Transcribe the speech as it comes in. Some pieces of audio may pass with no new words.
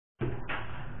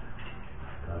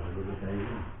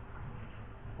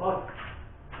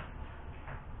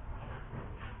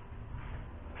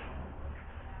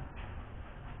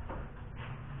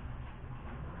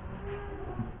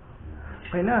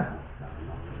Okay na.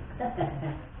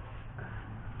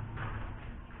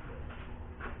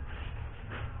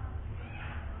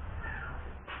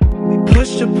 We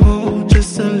push the pull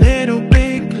just a little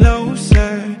bit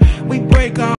closer. We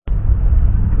break our.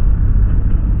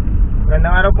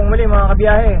 Magandang araw pong muli mga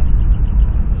kabiyahe.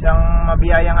 Isang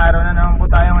mabiyayang araw na naman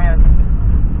po tayo ngayon.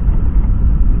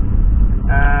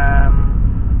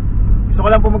 Gusto ko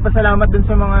lang po magpasalamat dun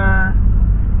sa mga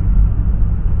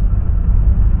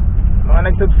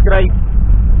nag-subscribe,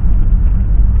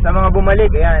 sa mga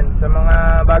bumalik, ayan, sa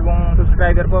mga bagong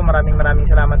subscriber po, maraming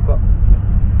salamat po.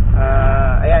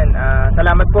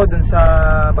 Salamat po dun sa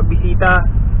pagbisita,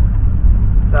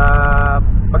 sa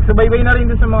pagsubaybay na rin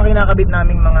dun sa mga kinakabit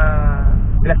naming mga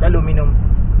glass aluminum.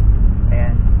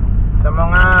 Ayan. Sa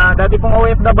mga dati pong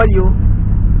OFW,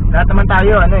 lahat naman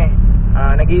tayo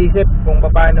nag-iisip kung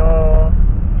paano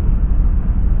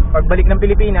pagbalik ng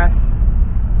Pilipinas,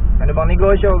 ano bang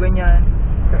negosyo, ganyan.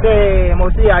 Kasi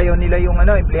mostly ayaw nila yung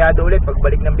empleyado ulit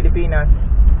pagbalik ng Pilipinas.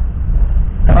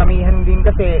 Karamihan din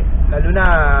kasi, lalo na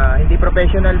hindi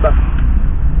professional ba.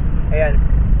 Ayan,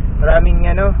 maraming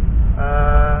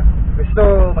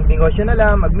gusto magnegosyo na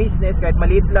lang, mag-business kahit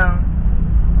maliit lang.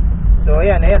 So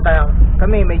ayan,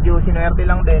 kami medyo sinuwerte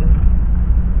lang din.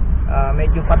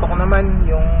 Medyo patok naman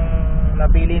yung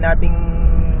napili nating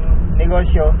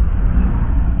negosyo.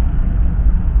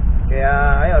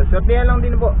 Kaya ayun, sortihan lang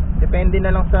din po. Depende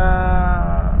na lang sa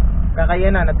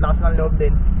kakayanan at lakas ng loob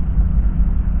din.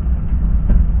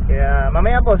 Kaya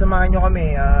mamaya po samahan nyo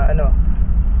kami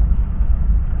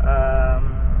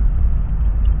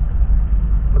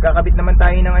magkakabit naman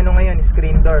tayo ng ngayon,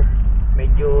 screen door.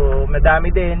 Medyo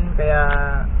madami din, kaya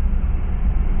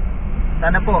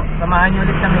sana po samahan nyo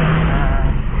ulit kami.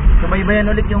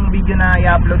 Subaybayan ulit yung video na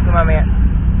i-upload ko mamaya.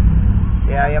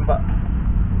 Kaya yan po.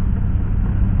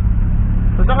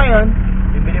 So sa ngayon,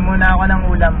 bibili muna ako ng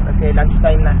ulam kasi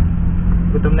lunchtime na.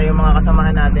 Gutom na yung mga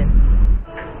kasamahan natin.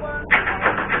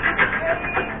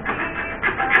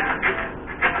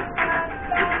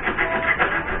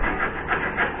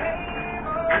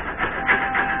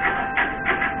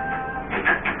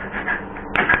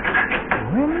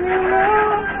 When you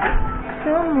love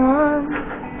someone,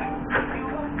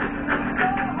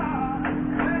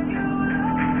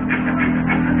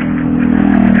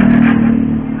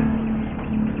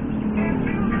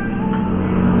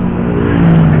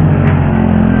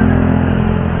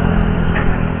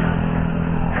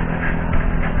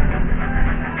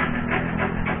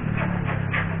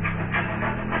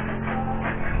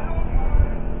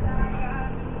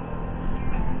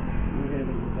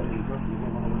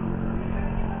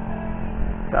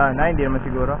 saan na? Hindi naman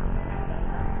siguro.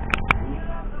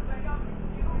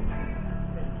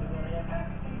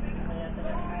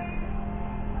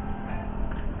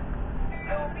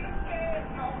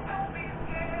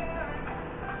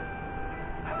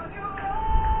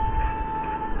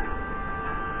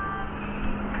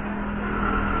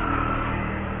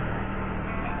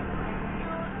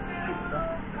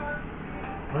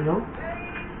 Hello?